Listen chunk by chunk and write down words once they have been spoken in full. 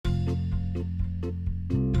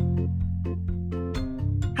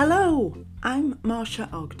Hello, I'm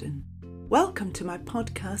Marsha Ogden. Welcome to my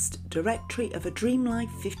podcast, Directory of a Dream Life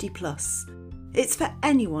 50 Plus. It's for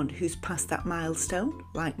anyone who's passed that milestone,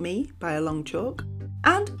 like me, by a long chalk,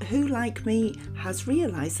 and who, like me, has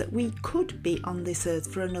realised that we could be on this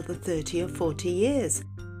earth for another 30 or 40 years.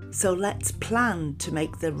 So let's plan to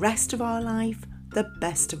make the rest of our life the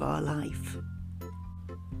best of our life.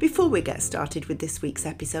 Before we get started with this week's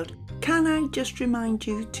episode, can I just remind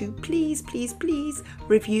you to please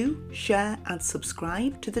review, share and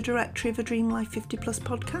subscribe to the Directory of a Dream Life 50 Plus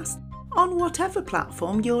podcast on whatever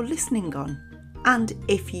platform you're listening on. And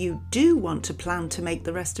if you do want to plan to make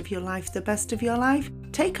the rest of your life the best of your life,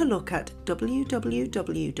 take a look at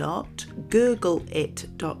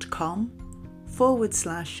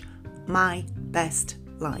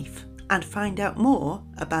www.googleit.com/my-best-life and find out more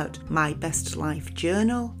about My Best Life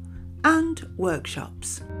Journal and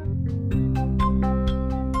workshops.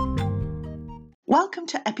 Welcome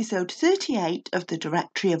to episode 38 of the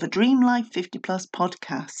Directory of a Dream Life 50 Plus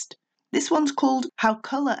podcast. This one's called How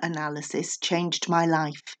Colour Analysis Changed My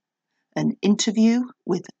Life, an interview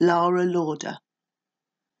with Lara Lauder.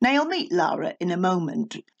 Now you'll meet Lara in a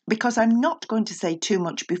moment because I'm not going to say too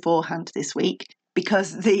much beforehand this week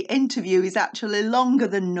because the interview is actually longer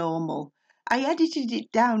than normal. I edited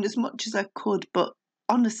it down as much as I could, but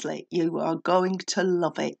honestly, you are going to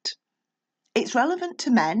love it. It's relevant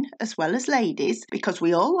to men as well as ladies because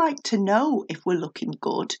we all like to know if we're looking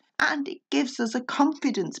good, and it gives us a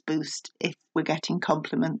confidence boost if we're getting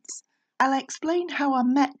compliments. I'll explain how I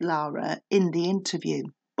met Lara in the interview.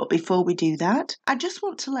 But before we do that, I just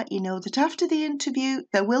want to let you know that after the interview,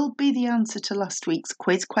 there will be the answer to last week's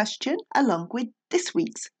quiz question along with this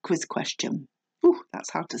week's quiz question. Ooh, that's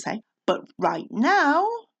hard to say. But right now,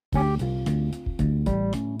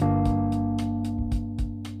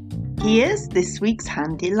 here's this week's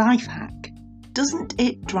handy life hack. Doesn't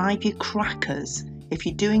it drive you crackers if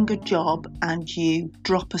you're doing a job and you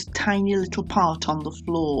drop a tiny little part on the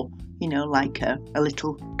floor, like a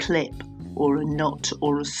little clip or a nut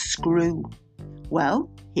or a screw? Well,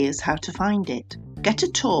 here's how to find it. Get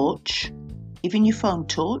a torch, even your phone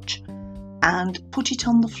torch, and put it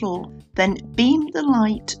on the floor. Then beam the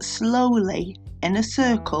light slowly in a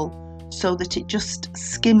circle so that it just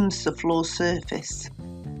skims the floor surface.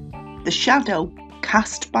 The shadow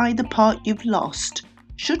cast by the part you've lost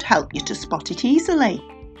should help you to spot it easily.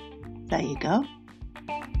 There you go.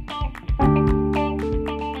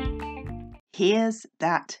 Here's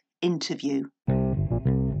that interview.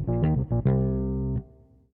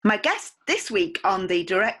 My guest this week on the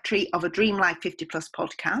Directory of a Dream Life 50 Plus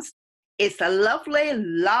podcast is the lovely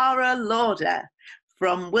Lara Lauder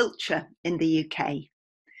from Wiltshire in the UK.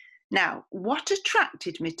 Now, what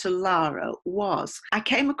attracted me to Lara was I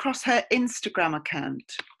came across her Instagram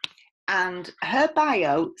account, and her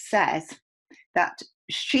bio says that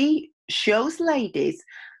she shows ladies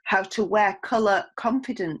how to wear colour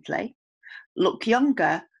confidently, look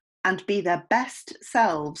younger, and be their best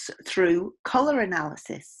selves through colour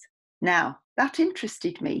analysis. Now, that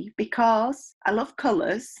interested me because I love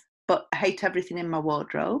colours, but I hate everything in my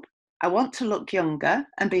wardrobe. I want to look younger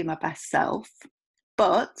and be my best self,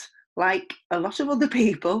 but like a lot of other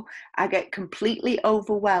people, I get completely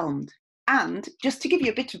overwhelmed. And just to give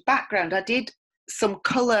you a bit of background, I did some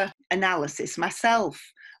colour analysis myself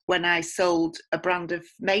when I sold a brand of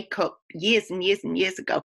makeup years and years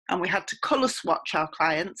ago. And we had to colour swatch our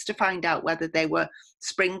clients to find out whether they were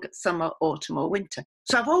spring, summer, autumn or winter.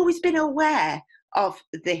 So I've always been aware of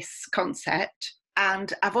this concept,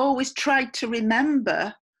 and I've always tried to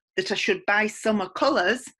remember that I should buy summer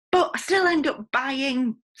colours, but I still end up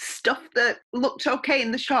buying stuff that looked okay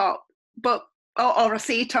in the shop, but or I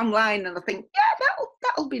see it online and I think, yeah,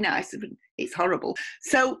 that'll be nice. It's horrible.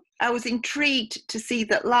 So I was intrigued to see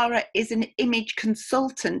that Lara is an image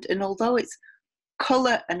consultant, and although it's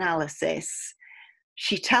colour analysis,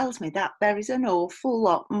 she tells me that there is an awful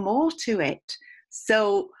lot more to it.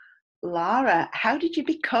 So Lara, how did you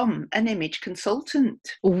become an image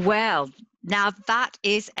consultant? Well, now that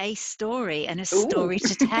is a story and a story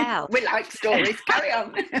to tell. We like stories. Carry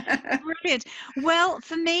on. Brilliant. Well,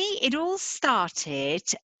 for me, it all started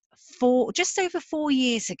just over 4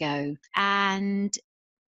 years ago. And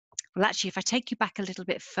well, actually, if I take you back a little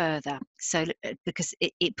bit further, so because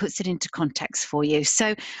it puts it into context for you.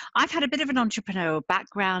 So I've had a bit of an entrepreneurial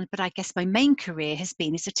background, but I guess my main career has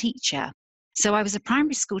been as a teacher. So I was a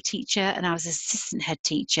primary school teacher and I was assistant head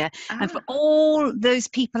teacher. And for Ah, all those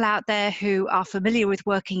people out there who are familiar with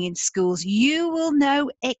working in schools, you will know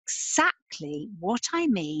exactly what I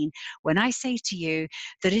mean when I say to you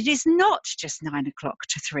that it is not just 9 o'clock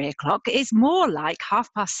to 3 o'clock. It's more like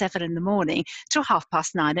 7:30 in the morning to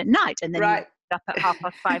 9:30 at night. And then you right. wake up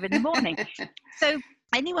at 5:30 in the morning. So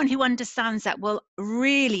anyone who understands that will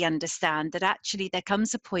really understand that actually there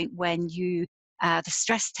comes a point when the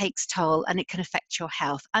stress takes toll and it can affect your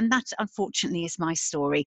health. And that, unfortunately, is my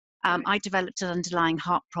story. Right. I developed an underlying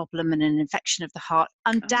heart problem and an infection of the heart,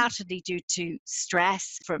 Oh, undoubtedly due to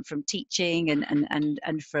stress from teaching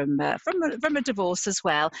and from a divorce as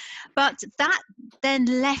well. But that then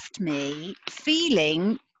left me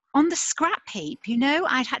feeling on the scrap heap.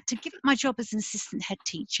 I'd had to give up my job as an assistant head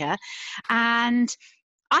teacher, and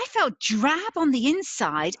I felt drab on the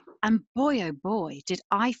inside, and boy, oh boy, did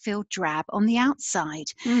I feel drab on the outside.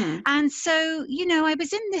 mm, And so, I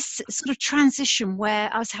was in this sort of transition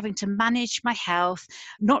where I was having to manage my health,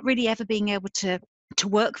 not really ever being able to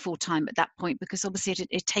work full time at that point because obviously it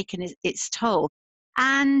had taken its toll.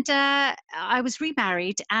 And I was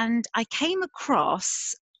remarried, and I came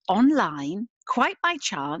across online, quite by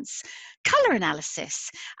chance, color analysis.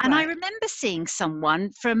 And I right. remember seeing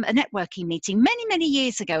someone from a networking meeting many, many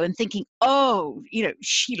years ago and thinking, oh,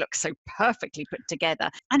 she looks so perfectly put together.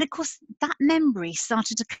 And of course, that memory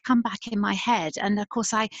started to come back in my head. And of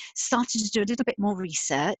course, I started to do a little bit more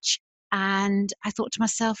research. And I thought to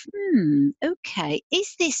myself, okay,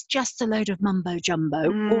 is this just a load of mumbo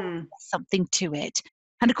jumbo or Mm, something to it?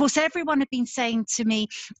 And of course, everyone had been saying to me,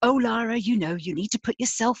 oh, Lara, you need to put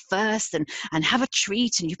yourself first and have a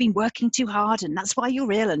treat. And you've been working too hard and that's why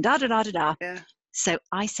you're ill and da da da da da. yeah. So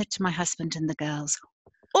I said to my husband and the girls,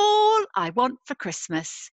 all I want for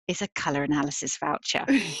Christmas is a colour analysis voucher.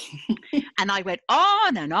 And I went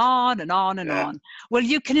on and on and on and Yeah. on. Well,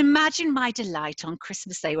 you can imagine my delight on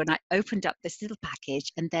Christmas Day when I opened up this little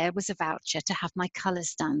package and there was a voucher to have my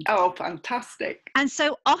colours done. Oh, fantastic. And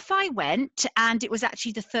so off I went, and it was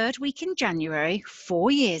actually the third week in January,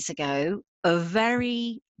 4 years ago, a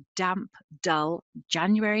very damp, dull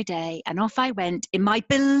January day. And off I went in my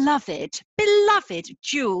beloved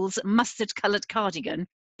Jules mustard coloured cardigan,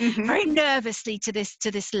 Hmm. very nervously to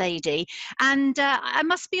this lady. And I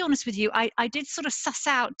must be honest with you, I did sort of suss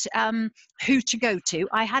out who to go to.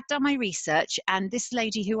 I had done my research, and this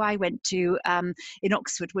lady who I went to in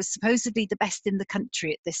Oxford was supposedly the best in the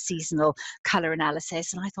country at this seasonal colour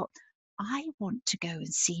analysis. And I thought, I want to go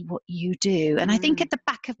and see what you do. And I think Mm, at the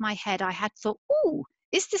back of my head, I had thought, oh,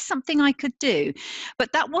 is this something I could do?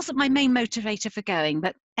 But that wasn't my main motivator for going.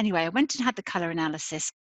 But anyway, I went and had the colour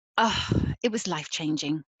analysis. Oh, it was life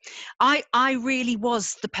changing. I really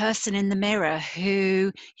was the person in the mirror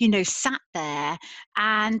who, sat there,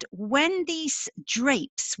 and when these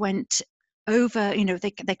drapes went over,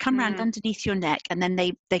 they come around mm, underneath your neck, and then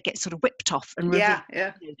they get sort of whipped off and revealed.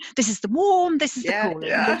 yeah, yeah, This is the warm, this is the yeah, cool.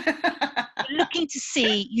 And yeah. you're looking to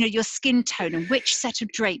see, your skin tone and which set of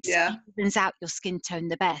drapes Yeah. evens out your skin tone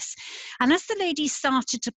the best. And as the lady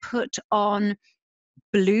started to put on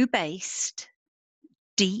blue based,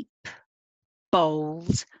 deep,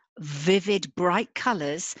 bold, vivid, bright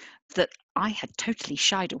colours that I had totally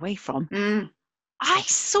shied away from, Mm, I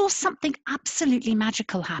saw something absolutely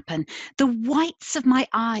magical happen. The whites of my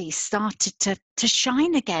eyes started to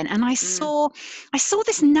shine again, and mm, I saw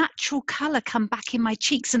this natural colour come back in my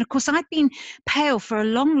cheeks. And of course, I'd been pale for a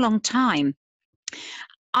long, long time.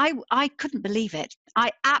 I couldn't believe it.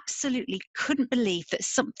 I absolutely couldn't believe that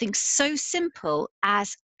something so simple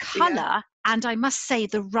as yeah. colour, and I must say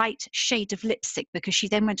the right shade of lipstick, because she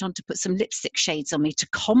then went on to put some lipstick shades on me to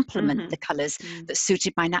complement Hmm. the colours Mm, that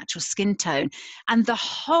suited my natural skin tone. And the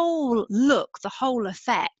whole look, the whole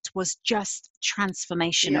effect was just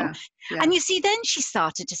transformational. yeah, yeah. And you see, then she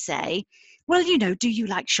started to say, well, do you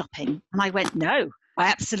like shopping? And I went, no. I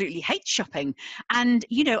absolutely hate shopping. And,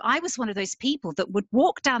 I was one of those people that would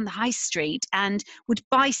walk down the high street and would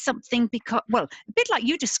buy something because, well, a bit like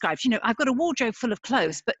you described, I've got a wardrobe full of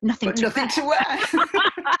clothes, but nothing But to nothing wear. to wear.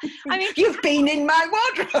 I mean, You've been in my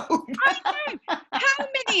wardrobe. I know. How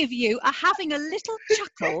many of you are having a little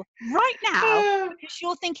chuckle right now because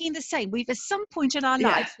you're thinking the same? We've at some point in our Yeah,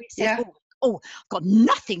 lives, we've said, yeah, I've got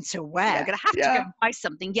nothing to wear. I'm yeah, going to have to go yeah, and buy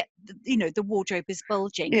something. Yet, the wardrobe is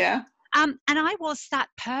bulging. yeah. And I was that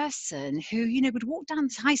person who, would walk down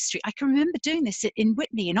the high street. I can remember doing this in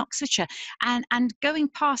Witney in Oxfordshire, and going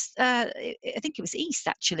past, I think it was East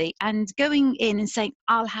actually, and going in and saying,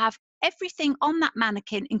 I'll have everything on that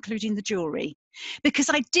mannequin, including the jewelry, because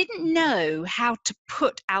I didn't know how to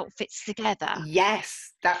put outfits together.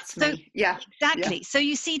 Yes, that's So me. Yeah. exactly. Yeah. So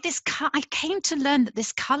you see, I came to learn that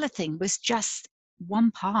this color thing was just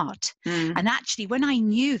one part. Mm. And actually, when I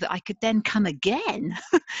knew that I could then come again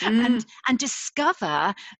Mm. and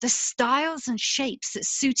discover the styles and shapes that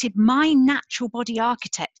suited my natural body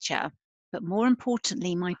architecture, but more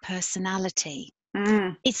importantly, my personality.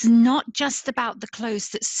 Mm. It's not just about the clothes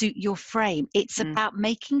that suit your frame. It's Mm. about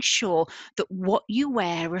making sure that what you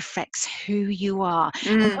wear reflects who you are.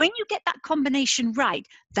 And Mm. when you get that combination right,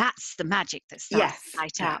 that's the magic that starts Yes, to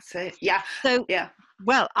light up. that's it. Yeah. So, Yeah.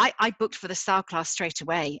 well, I booked for the style class straight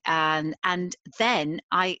away, and then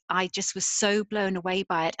I just was so blown away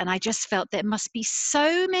by it, and I just felt there must be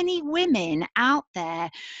so many women out there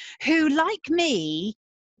who, like me,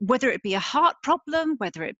 whether it be a heart problem,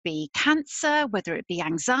 whether it be cancer, whether it be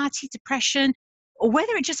anxiety, depression, or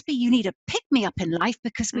whether it just be you need a pick me up in life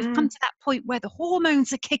because we've come Mm. to that point where the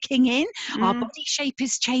hormones are kicking in, our Mm. body shape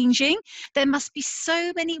is changing. There must be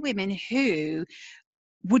so many women who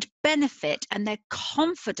would benefit and their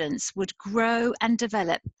confidence would grow and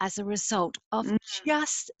develop as a result of Mm.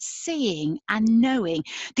 just seeing and knowing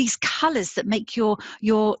these colors that make your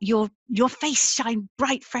face shine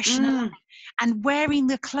bright, fresh and alive, Mm. and wearing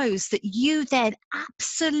the clothes that you then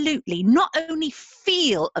absolutely not only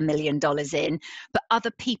feel $1 million in, but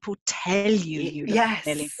other people tell you you look Yes.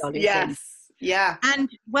 $1 million in. Yes. Yeah. And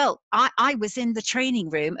well, I was in the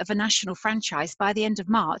training room of a national franchise by the end of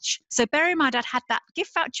March. So bear in mind, I'd had that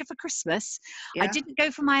gift voucher for Christmas. I Yeah. didn't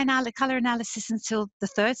go for my colour analysis until the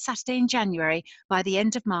third Saturday in January. By the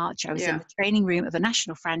end of March, I was in Yeah. the training room of a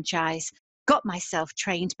national franchise, got myself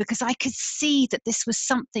trained because I could see that this was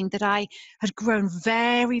something that I had grown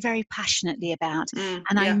very, very passionately about. Mm.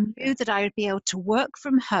 And I Yeah. knew Yeah. that I would be able to work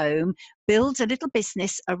from home, build a little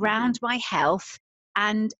business around my health,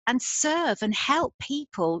 and serve and help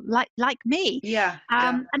people like me. Yeah.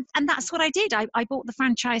 Yeah. And that's what I did. I bought the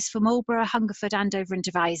franchise for Marlborough, Hungerford, Andover, and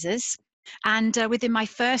Devizes. And within my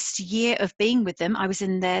first year of being with them, I was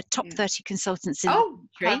in their top Yeah. 30 consultants in the Oh,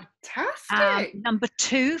 country. fantastic. Number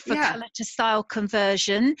 2 for Yeah. colour to style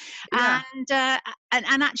conversion. Yeah.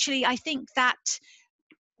 And actually, I think that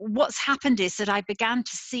what's happened is that I began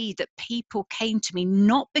to see that people came to me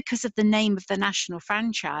not because of the name of the national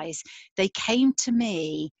franchise, they came to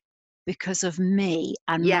me because of me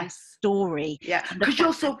and my Yes. story. Yeah, And the because you're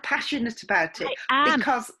fact that so passionate about it. I am.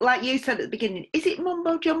 Because, like you said at the beginning, is it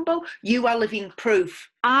mumbo jumbo? You are living proof.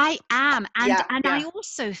 I am, and Yeah, I yeah.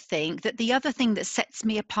 also think that the other thing that sets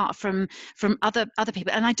me apart from other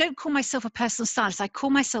people, and I don't call myself a personal stylist, I call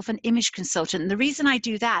myself an image consultant. And the reason I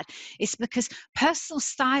do that is because personal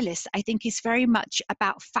stylist, I think, is very much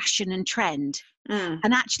about fashion and trend. Mm.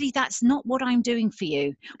 And actually, that's not what I'm doing for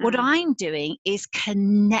you. What Mm. I'm doing is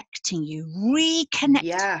connecting you, reconnecting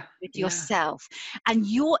Yeah, with yeah. yourself. And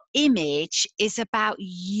your image is about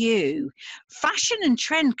you. Fashion and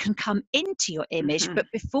trend can come into your image, Mhm. but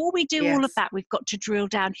before we do all of Yes. that, we've got to drill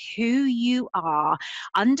down who you are,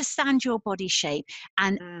 understand your body shape,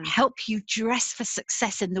 and Mm. help you dress for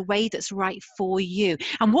success in the way that's right for you.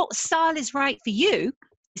 And what style is right for you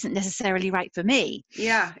isn't necessarily right for me.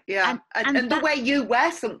 Yeah, yeah. And And the that way you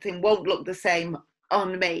wear something won't look the same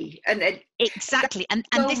on me. And that's exactly. And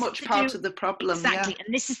so this is much to part do of the problem. Yeah, exactly.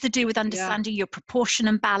 And this is to do with yeah, understanding your proportion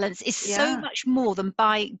and balance. Is so yeah. much more than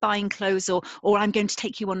buying clothes or I'm going to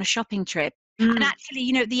take you on a shopping trip. And Mm. actually,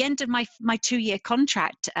 you know, at the end of my 2-year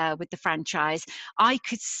contract with the franchise, I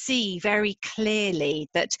could see very clearly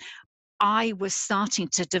that I was starting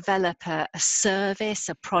to develop a service,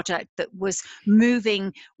 a product that was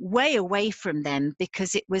moving way away from them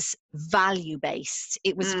because it was value based.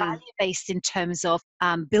 It was Mm. value based in terms of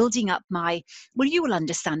building up well, you will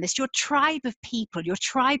understand this, your tribe of people, your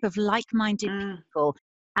tribe of like minded Mm. people.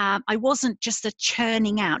 I wasn't just a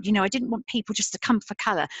churning out. You know, I didn't want people just to come for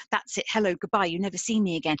color. That's it. Hello, goodbye. You never see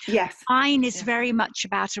me again. Yes. Mine is Yeah. very much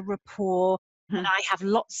about a rapport, and Mhm. I have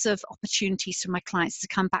lots of opportunities for my clients to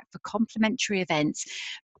come back for complimentary events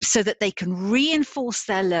so that they can reinforce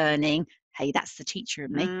their learning. Hey, that's the teacher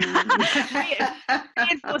in me. Mm.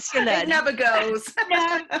 Reinforce your It learning. never goes.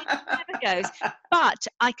 No, it never goes. But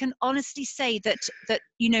I can honestly say that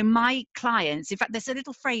you know, my clients, in fact, there's a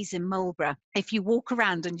little phrase in Marlborough. If you walk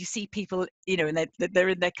around and you see people, you know, and they're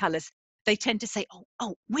in their colours, they tend to say,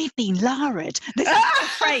 "Oh, we've been Lara'd." There's a little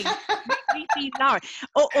phrase, "We've been Lara'd,"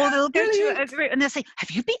 or they'll go to a Brilliant. group and they'll say,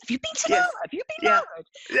 "Have you been to Yes. Lara? Have you been Yeah. Lara'd?"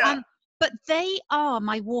 Yeah. But they are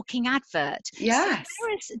my walking advert. So Yes.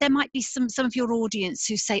 whereas there might be some of your audience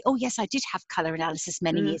who say, "Oh yes, I did have colour analysis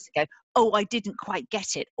many Mm. years ago. Oh, I didn't quite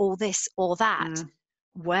get it," or this or that. Mm.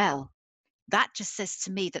 Well, that just says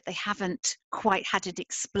to me that they haven't quite had it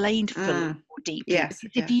explained fully or deeply. Yes,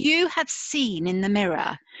 Because if yes. you have seen in the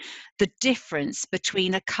mirror the difference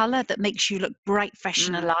between a colour that makes you look bright, fresh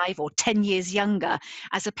and alive, or 10 years younger,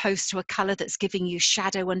 as opposed to a colour that's giving you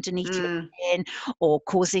shadow underneath your skin or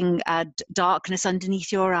causing darkness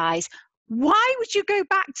underneath your eyes, why would you go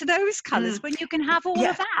back to those colours when you can have all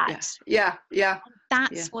of that? Yeah.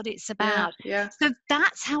 That's what it's Yeah, about. yeah. So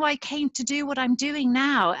that's how I came to do what I'm doing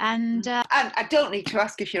now. And And I don't need to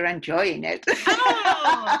ask if you're enjoying it.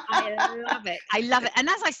 oh, I love it. I love it. And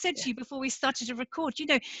as I said to you before we started to record, you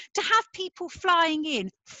know, to have people flying in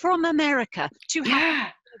from America to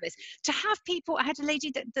have service, to have people, I had a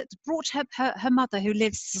lady that brought her mother who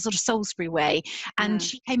lives sort of Salisbury way, and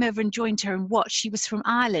she came over and joined her and watched. She was from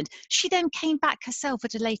Ireland. She then came back herself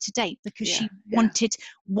at a later date because she wanted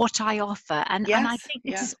what I offer. And I think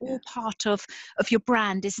this is all part of your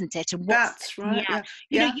brand, isn't it? And that's right. Yeah.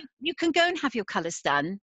 You know, you can go and have your colours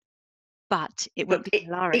done, but it won't be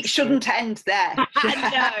Lara. It shouldn't end there.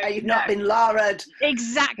 No, You've not been La'ra'd.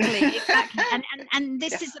 Exactly. And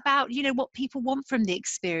this is about, you know, what people want from the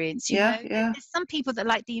experience. You know, there's some people that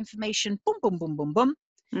like the information, boom, boom, boom, boom, boom.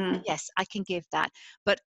 And yes, I can give that.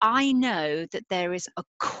 But I know that there is a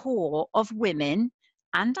core of women,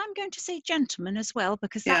 and I'm going to say gentlemen as well,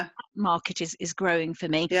 because that market is growing for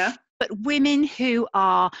me. Yeah. But women who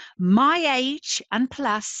are my age and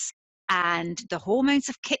plus, and the hormones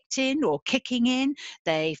have kicked in or kicking in.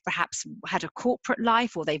 They've perhaps had a corporate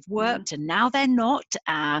life, or they've worked and now they're not.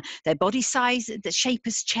 Their body size, the shape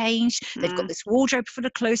has changed. They've got this wardrobe full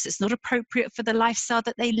of clothes that's not appropriate for the lifestyle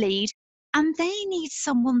that they lead. And they need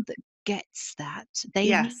someone that gets that. They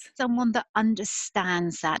need someone that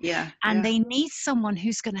understands that. And they need someone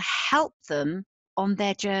who's going to help them on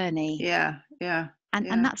their journey.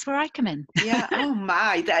 And that's where I come in. Oh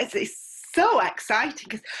my, it's so exciting,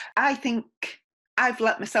 because I think I've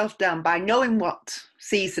let myself down by knowing what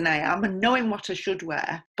season I am and knowing what I should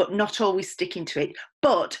wear, but not always sticking to it.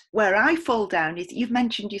 But where I fall down is, you've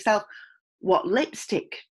mentioned yourself, what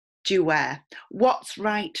lipstick do you wear? What's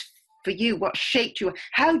right for you? What shape do you wear?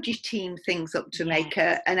 How do you team things up to make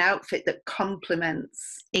an outfit that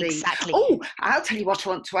complements exactly? Oh, I'll tell you what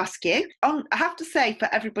I want to ask you. I have to say, for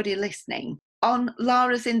everybody listening, on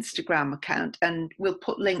Lara's Instagram account, and we'll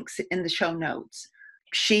put links in the show notes,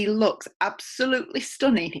 she looks absolutely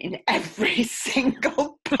stunning in every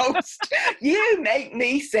single post. You make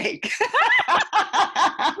me sick.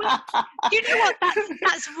 Well, you know what?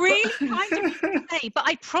 That's really kind of you to say, but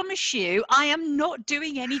I promise you, I am not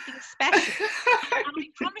doing anything special. And I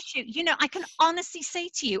promise you, you know, I can honestly say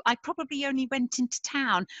to you, I probably only went into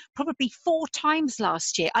town probably 4 times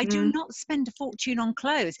last year. I do not spend a fortune on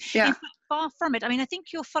clothes. In fact, far from it. I mean, I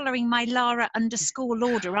think you're following my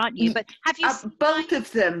Lara_Lauder, aren't you? But have you both of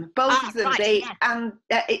them? Both of them. Right, and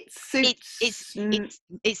it suits.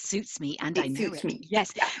 It suits me, and I know suits me.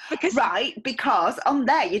 Yes, because on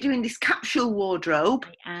there you're doing this capsule wardrobe.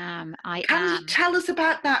 Can you tell us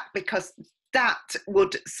about that? Because that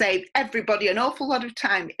would save everybody an awful lot of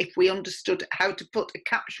time if we understood how to put a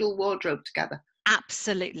capsule wardrobe together.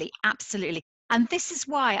 Absolutely. And this is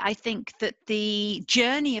why I think that the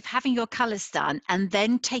journey of having your colours done and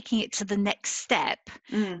then taking it to the next step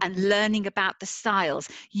and learning about the styles,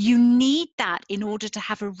 you need that in order to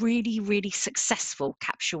have a really, really successful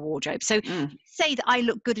capsule wardrobe. So say that I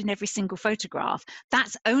look good in every single photograph,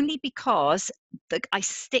 that's only because I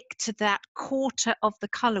stick to that quarter of the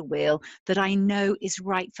colour wheel that I know is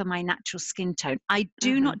right for my natural skin tone. I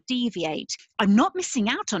do not deviate. I'm not missing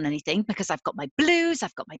out on anything, because I've got my blues,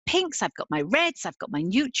 I've got my pinks, I've got my reds, I've got my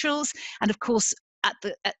neutrals, and of course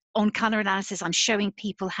on Colour Analysis I'm showing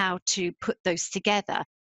people how to put those together.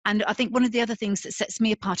 And I think one of the other things that sets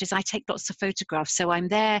me apart is I take lots of photographs. So I'm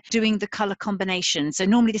there doing the colour combination. So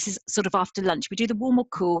normally this is sort of after lunch. We do the warm or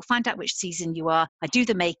cool, find out which season you are. I do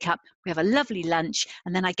the makeup. We have a lovely lunch.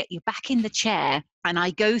 And then I get you back in the chair and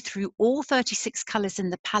I go through all 36 colours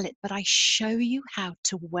in the palette, but I show you how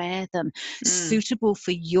to wear them suitable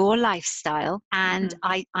for your lifestyle. And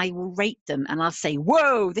I will rate them, and I'll say,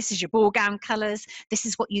 whoa, this is your ball gown colours. This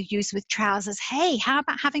is what you use with trousers. Hey, how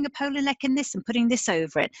about having a polo neck in this and putting this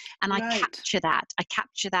over it? And I capture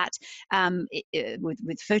that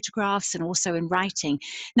with photographs and also in writing.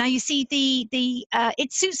 Now, you see, the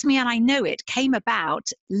It Suits Me and I Know It came about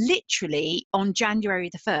literally on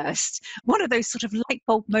January the 1st, one of those sort of light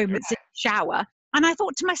bulb moments in the shower. And I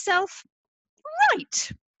thought to myself,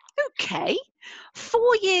 right, okay, 4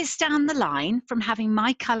 years down the line from having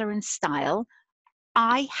my colour and style,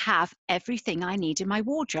 I have everything I need in my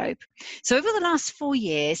wardrobe. So over the last 4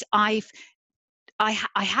 years, I've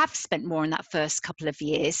I have spent more in that first couple of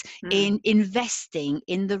years Mm. in investing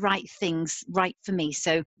in the right things right for me.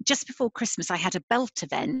 So just before Christmas, I had a belt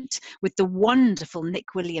event with the wonderful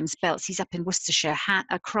Nick Williams belts. He's up in Worcestershire,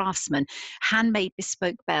 a craftsman, handmade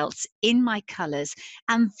bespoke belts in my colours.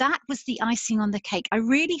 And that was the icing on the cake. I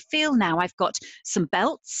really feel now I've got some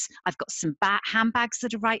belts, I've got some handbags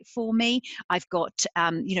that are right for me. I've got,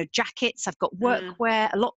 jackets, I've got workwear,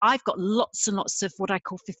 I've got lots and lots of what I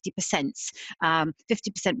call 50%.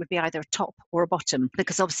 50% would be either a top or a bottom,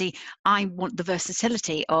 because obviously I want the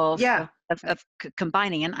versatility of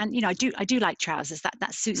combining, and I do like trousers.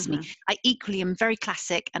 That suits me. I equally am very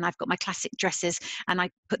classic, and I've got my classic dresses, and I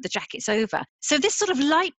put the jackets over. So this sort of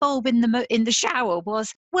light bulb in the shower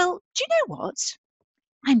was, well, do you know what?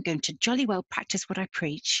 I'm going to jolly well practice what I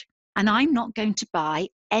preach, and I'm not going to buy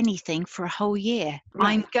anything for a whole year.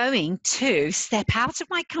 Right. I'm going to step out of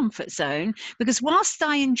my comfort zone, because whilst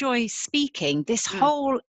I enjoy speaking, this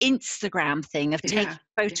whole Instagram thing of taking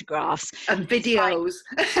photographs and videos,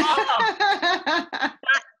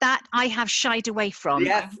 that I have shied away from.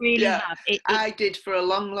 Yes, I really have. I did for a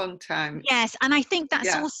long, long time. Yes, and I think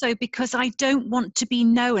that's also because I don't want to be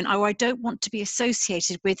known, or I don't want to be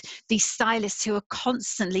associated with these stylists who are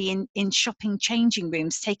constantly in shopping changing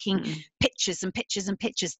rooms taking pictures and pictures and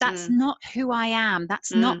pictures. That's not who I am.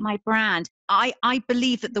 That's not my brand. I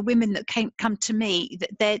believe that the women that come to me,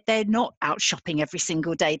 that they're not out shopping every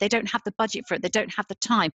single day. They don't have the budget for it. They don't have the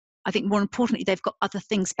time. I think more importantly, they've got other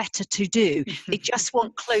things better to do. They just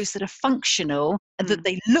want clothes that are functional, that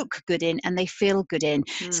they look good in, and they feel good in.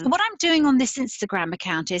 So what I'm doing on this Instagram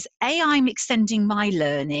account is, I'm extending my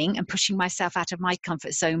learning and pushing myself out of my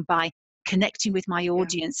comfort zone by connecting with my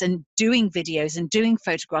audience and doing videos and doing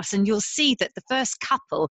photographs. And you'll see that the first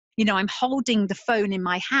couple, I'm holding the phone in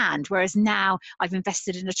my hand, whereas now I've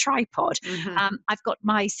invested in a tripod. I've got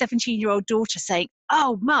my 17-year-old daughter saying,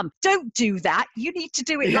 "Oh, Mum, don't do that. You need to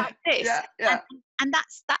do it like this." And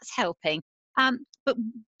that's helping. But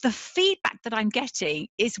the feedback that I'm getting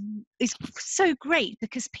is so great,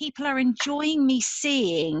 because people are enjoying me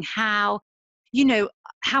seeing how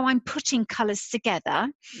I'm putting colours together.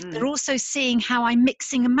 They're also seeing how I'm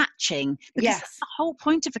mixing and matching, because that's the whole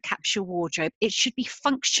point of a capsule wardrobe. It should be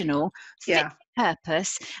functional, fit for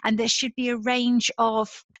purpose, and there should be a range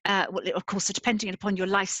of of course, depending upon your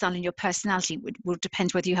lifestyle and your personality, will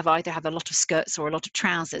depend whether you either have a lot of skirts or a lot of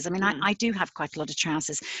trousers. I mean, I do have quite a lot of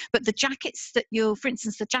trousers, but the jackets that for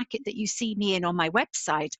instance, the jacket that you see me in on my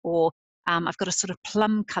website, or I've got a sort of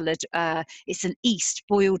plum coloured, it's an East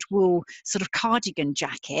boiled wool sort of cardigan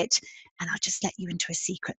jacket. And I'll just let you into a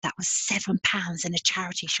secret. That was £7 in a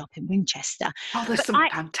charity shop in Winchester. Oh, there's some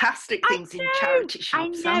fantastic things in charity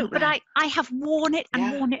shops. I know, but I have worn it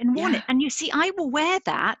and worn it and worn it. And you see, I will wear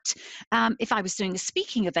that if I was doing a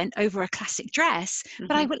speaking event over a classic dress,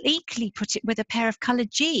 but I will equally put it with a pair of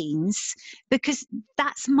coloured jeans, because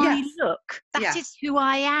that's my look. That is who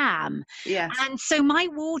I am. And so my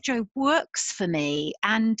wardrobe works for me.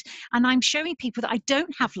 And I'm showing people that I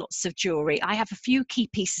don't have lots of jewellery. I have a few key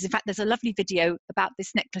pieces. In fact, there's a lovely video about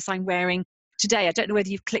this necklace I'm wearing today. I don't know whether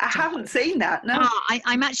you've clicked on it. I haven't seen that, no.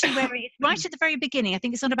 I'm actually wearing it right at the very beginning. I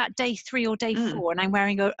think it's on about day 3 or day 4, and I'm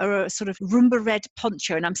wearing a sort of rumba red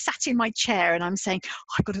poncho, and I'm sat in my chair and I'm saying,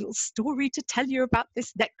 I've got a little story to tell you about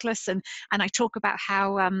this necklace. And I talk about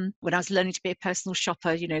how when I was learning to be a personal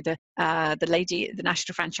shopper, the lady at the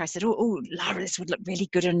national franchise said, oh, Lara, this would look really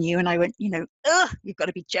good on you. And I went, you've got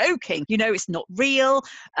to be joking. It's not real.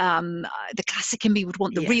 The classic in me would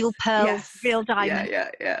want the real pearls, real diamonds.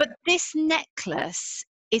 But this necklace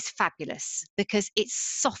is fabulous, because it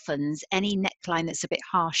softens any neckline that's a bit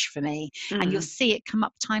harsh for me, and you'll see it come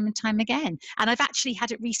up time and time again. And I've actually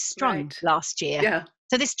had it restrung last year.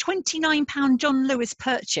 So this £29 John Lewis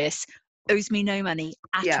purchase owes me no money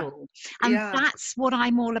at all. And that's what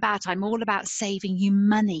I'm all about. I'm all about saving you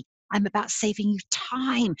money. I'm about saving you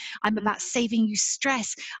time. I'm about saving you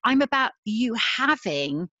stress. I'm about you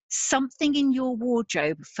having something in your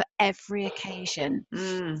wardrobe for every occasion.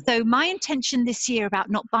 So my intention this year about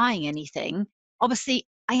not buying anything, obviously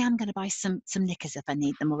I am going to buy some knickers if I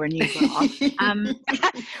need them, or a new bra.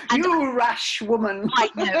 You rash woman. I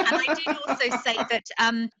know. And I did also say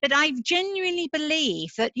that I genuinely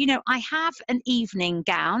believe that, I have an evening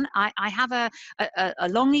gown. I have a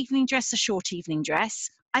long evening dress, a short evening dress.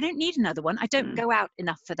 I don't need another one. I don't go out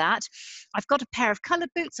enough for that. I've got a pair of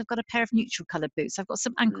coloured boots. I've got a pair of neutral coloured boots. I've got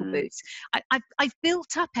some ankle boots. I've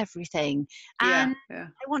built up everything. And I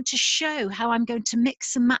want to show how I'm going to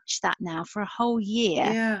mix and match that now for a whole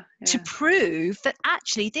year to prove that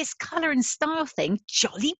actually this colour and style thing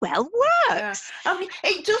jolly well works. I mean,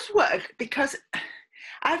 it does work, because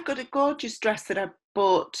I've got a gorgeous dress that I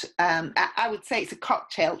bought. I would say it's a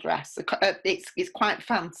cocktail dress. It's quite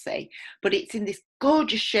fancy, but it's in this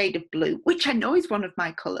gorgeous shade of blue, which I know is one of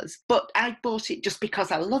my colours. But I bought it just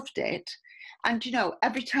because I loved it. And, you know,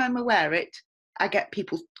 every time I wear it, I get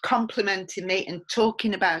people complimenting me and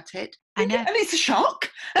talking about it. I know. And it's a shock.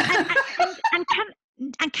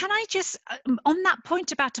 And can I just, on that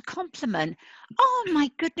point about a compliment, oh my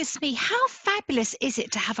goodness me, how fabulous is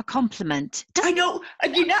it to have a compliment? I know,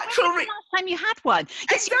 and your natural... When was the last time you had one?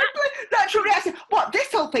 Yes, exactly. Natural reaction. What,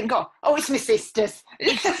 this whole thing? Oh, it's my sister's.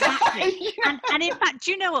 Exactly. Yeah. And in fact,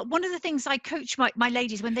 do you know what? One of the things I coach my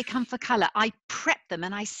ladies when they come for colour, I prep them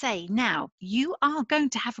and I say, now, you are going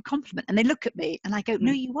to have a compliment. And they look at me and I go,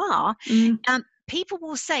 no, you are. People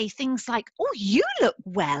will say things like, oh, you look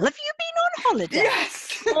well. Have you been on holiday?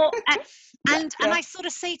 Yes. And I sort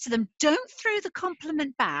of say to them, don't throw the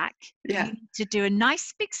compliment back. Yeah. You need to do a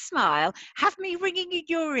nice big smile, have me ringing in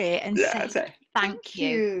your ear and say, thank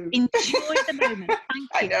you. Enjoy the moment. Thank you.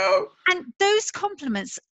 I know. And those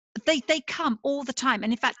compliments, they come all the time.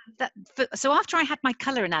 And in fact, so after I had my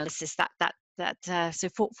colour analysis, so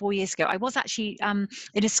 4 years ago, I was actually in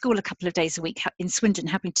a school a couple of days a week in Swindon,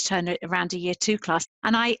 having to turn around a year 2 class.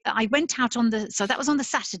 And I went out so that was on the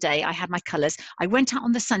Saturday, I had my colours. I went out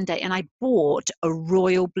on the Sunday and I bought a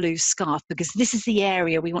royal blue scarf because this is the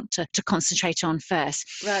area we want to concentrate on first.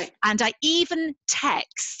 Right. And I even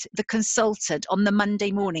text the consultant on the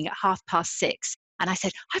Monday morning at 6:30. And I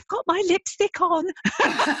said, I've got my lipstick on.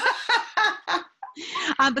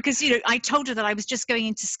 Because, you know, I told her that I was just going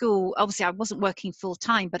into school. Obviously, I wasn't working full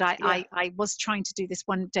time, but I was trying to do this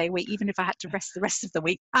one day a week, even if I had to rest the rest of the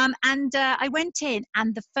week. And I went in,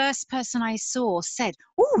 and the first person I saw said,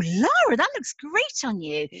 oh, Lara, that looks great on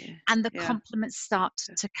you. Yeah. And the compliments start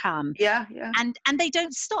to come. Yeah. And they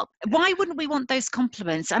don't stop. Why wouldn't we want those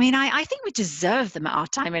compliments? I mean, I think we deserve them at our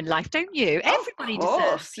time in life, don't you? Everybody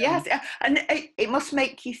deserves them. Yes. And it must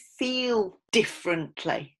make you feel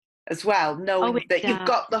differently as well, knowing that you've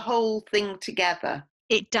got the whole thing together.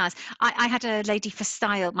 It does. I had a lady for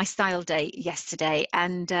my style day yesterday,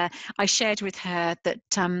 and I shared with her that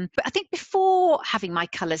I think before having my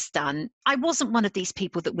colours done, I wasn't one of these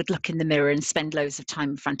people that would look in the mirror and spend loads of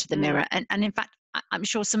time in front of the mirror. And in fact, I'm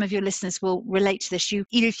sure some of your listeners will relate to this. You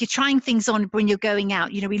know, if you're trying things on when you're going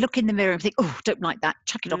out, you know, we look in the mirror and think, oh, don't like that,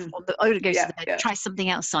 chuck it off, or go to the bed, try something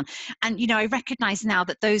else on. And, you know, I recognise now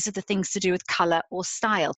that those are the things to do with colour or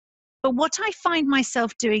style. But what I find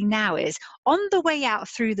myself doing now is on the way out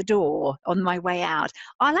through the door, on my way out,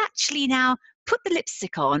 I'll actually now put the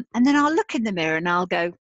lipstick on and then I'll look in the mirror and I'll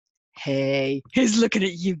go, hey, here's looking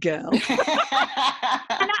at you, girl. and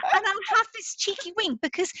I'll have this cheeky wink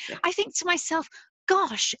because I think to myself,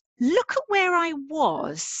 gosh, look at where I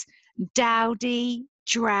was, dowdy,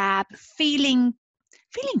 drab, feeling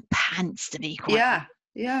pants, to be quite honest.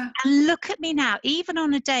 Yeah. And look at me now, even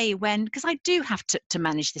on a day when, because I do have to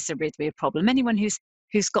manage this arrhythmia problem. Anyone who's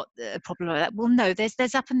got a problem like that will know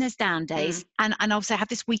there's up and there's down days. And also I have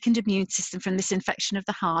this weakened immune system from this infection of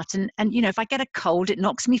the heart. And you know, if I get a cold, it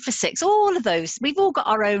knocks me for 6. All of those. We've all got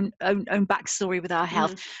our own backstory with our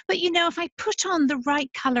health. But you know, if I put on the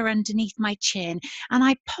right colour underneath my chin and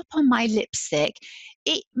I pop on my lipstick,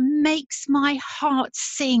 it makes my heart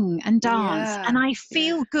sing and dance, and I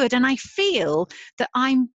feel good, and I feel that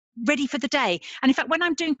I'm ready for the day. And in fact, when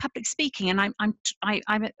I'm doing public speaking, and I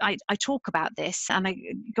talk about this, and I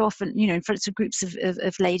go off and, you know, in front of groups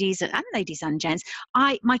of ladies and gents,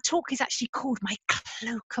 my talk is actually called my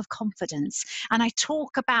cloak of confidence, and I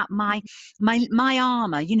talk about my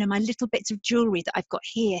armor, you know, my little bits of jewelry that I've got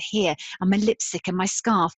here, and my lipstick and my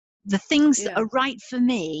scarf. The things that are right for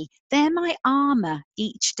me, they're my armor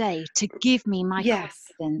each day to give me my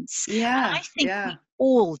confidence. Yeah. And I think we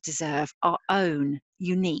all deserve our own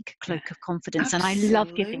unique cloak of confidence. Absolutely. And I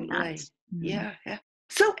love giving that. Yeah.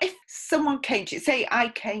 So if someone came to you, say I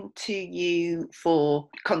came to you for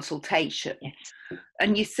consultation,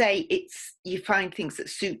 and you say you find things that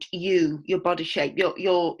suit you, your body shape,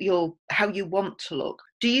 your how you want to look,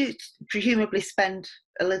 do you presumably spend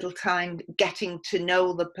a little time getting to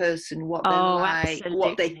know the person, what they're like, absolutely.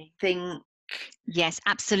 what they think? Yes,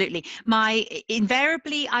 absolutely.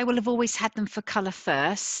 Invariably, I will have always had them for colour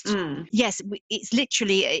first. Yes,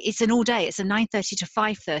 it's an all day. It's a 9:30 to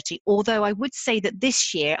 5:30. Although I would say that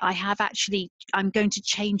this year I'm going to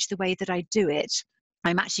change the way that I do it.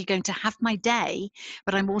 I'm actually going to have my day,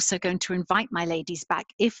 but I'm also going to invite my ladies back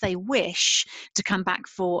if they wish to come back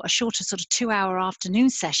for a shorter sort of 2-hour afternoon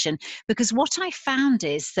session. Because what I found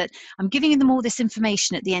is that I'm giving them all this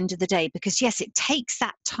information at the end of the day, because yes, it takes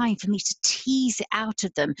that time for me to tease it out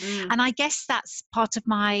of them. And I guess that's part of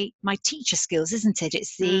my teacher skills, isn't it?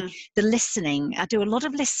 It's the listening. I do a lot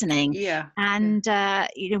of listening. Yeah. And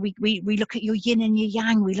we look at your yin and your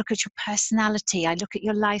yang, we look at your personality, I look at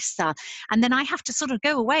your lifestyle, and then I have to sort of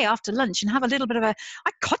go away after lunch and have a little bit of I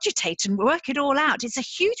cogitate and work it all out. It's a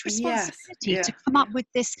huge responsibility to come up with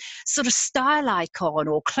this sort of style icon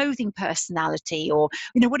or clothing personality, or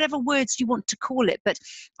whatever words you want to call it. But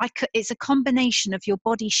it's a combination of your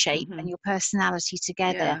body shape and your personality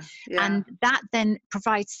together, and that then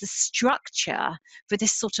provides the structure for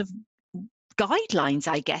this sort of guidelines,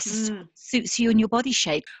 I guess, suits you and your body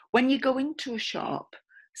shape. When you go into a shop,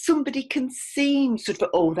 somebody can seem sort of,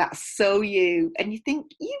 oh, that's so you, and you think,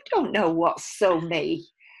 you don't know what's so me.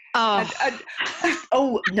 Oh,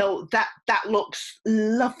 oh no, that looks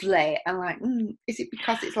lovely. And like, is it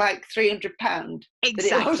because it's like £300? Exactly.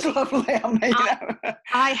 That it looks lovely.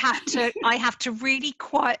 I have to really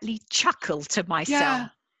quietly chuckle to myself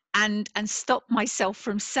and stop myself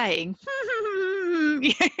from saying,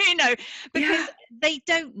 because they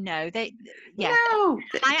don't know. I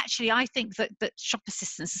think that shop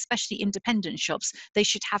assistants, especially independent shops, they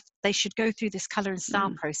should go through this colour and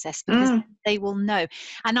style process, because they will know.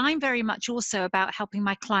 And I'm very much also about helping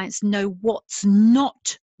my clients know what's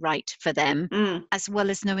not right for them, as well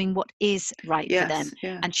as knowing what is right for them,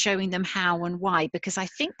 and showing them how and why, because I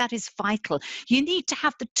think that is vital. You need to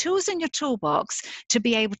have the tools in your toolbox to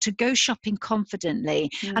be able to go shopping confidently.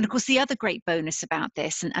 And of course, the other great bonus about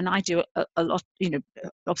this, and I do a lot,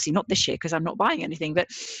 obviously not this year because I'm not buying anything, but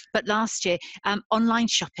last year, online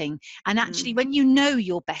shopping. And actually, when you know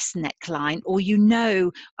your best neckline, or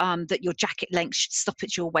that your jacket length should stop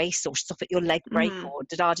at your waist or stop at your leg break, or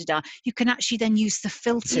you can actually then use the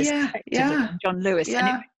filter from John Lewis, and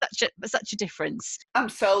it makes such a difference. I'm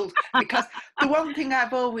sold, because the one thing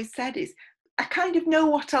I've always said is I kind of know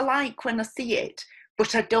what I like when I see it,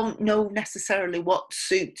 but I don't know necessarily what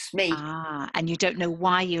suits me. And you don't know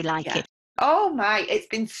why you like it. Oh my, it's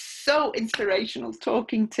been so inspirational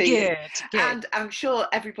talking to you. Good. And I'm sure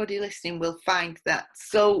everybody listening will find that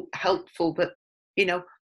so helpful, that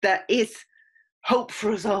there is hope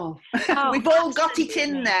for us all. We've all got it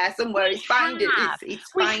in there somewhere. It's finding.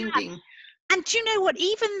 And do you know what?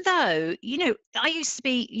 Even though, I used to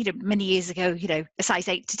be, many years ago, a size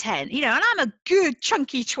 8 to 10, and I'm a good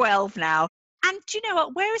chunky 12 now. And do you know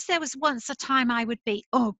what? Whereas there was once a time I would be,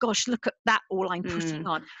 oh gosh, look at that, all I'm putting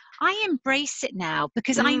on. I embrace it now,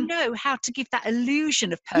 because I know how to give that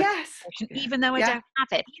illusion of perfection, even though I don't have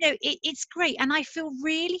it. It's great, and I feel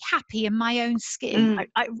really happy in my own skin.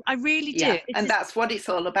 I really do. And that's what it's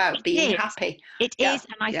all about, being happy. It is,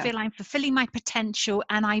 and I feel I'm fulfilling my potential,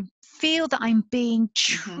 and I feel that I'm being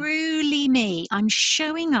truly me. I'm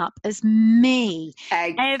showing up as me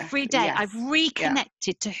every day. I've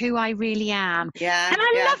reconnected to who I really am. And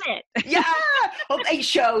I love it. Well, it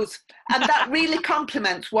shows. And that really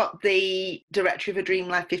complements what the Directory of a Dream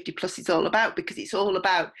Life 50 Plus is all about, because it's all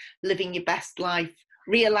about living your best life,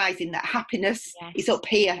 realising that happiness is up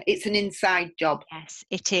here. It's an inside job. Yes,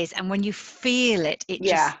 it is. And when you feel it, it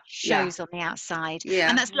just shows on the outside.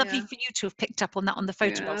 And that's lovely for you to have picked up on that on the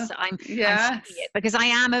photographs, that I'm seeing it, because I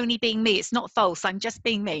am only being me. It's not false. I'm just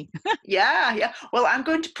being me. Well, I'm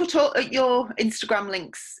going to put all your Instagram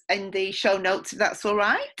links in the show notes, if that's all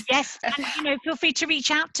right. Yes. And, feel free to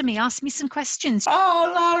reach out to me. Ask me some questions.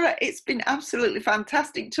 Oh, Laura, it's been absolutely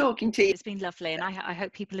fantastic talking to you. It's been lovely. And I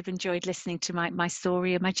hope people have enjoyed listening to my story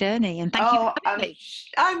and my journey, and thank you for having me.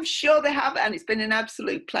 I'm sure they have, and it's been an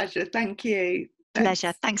absolute pleasure. Thank you.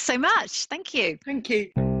 Pleasure. Thanks so much. Thank you. Thank you.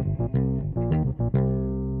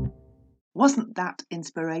 Wasn't that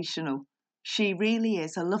inspirational? She really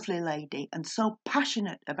is a lovely lady, and so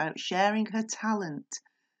passionate about sharing her talent.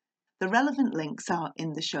 The relevant links are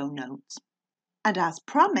in the show notes. And as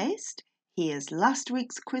promised, here's last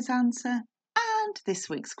week's quiz answer and this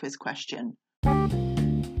week's quiz question.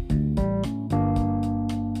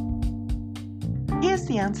 Here's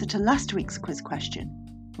the answer to last week's quiz question: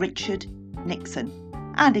 Richard Nixon.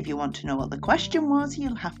 And if you want to know what the question was,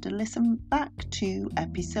 you'll have to listen back to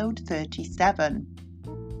episode 37.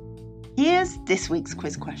 Here's this week's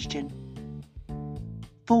quiz question.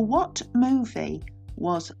 For what movie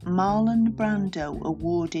was Marlon Brando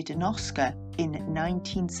awarded an Oscar in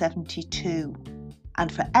 1972?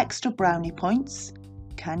 And for extra brownie points,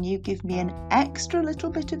 can you give me an extra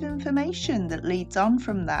little bit of information that leads on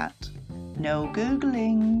from that? No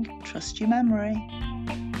Googling, trust your memory.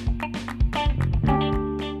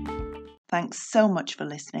 Thanks so much for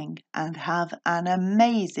listening and have an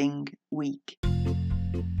amazing week.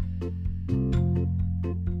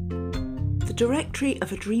 The Directory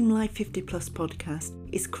of a Dream Life 50 Plus podcast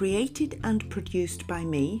is created and produced by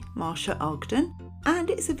me, Marsha Ogden, and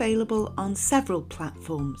it's available on several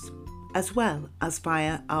platforms, as well as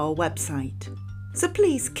via our website. So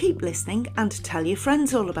please keep listening and tell your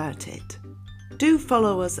friends all about it. Do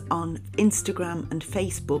follow us on Instagram and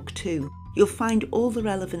Facebook too. You'll find all the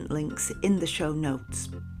relevant links in the show notes.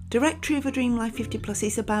 Directory of a Dream Life 50 Plus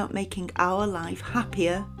is about making our life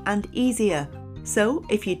happier and easier. So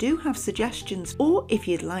if you do have suggestions or if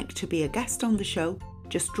you'd like to be a guest on the show,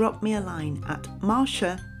 just drop me a line at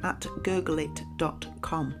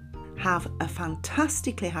marsha@googlit.com. Have a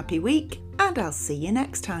fantastically happy week and I'll see you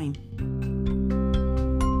next time.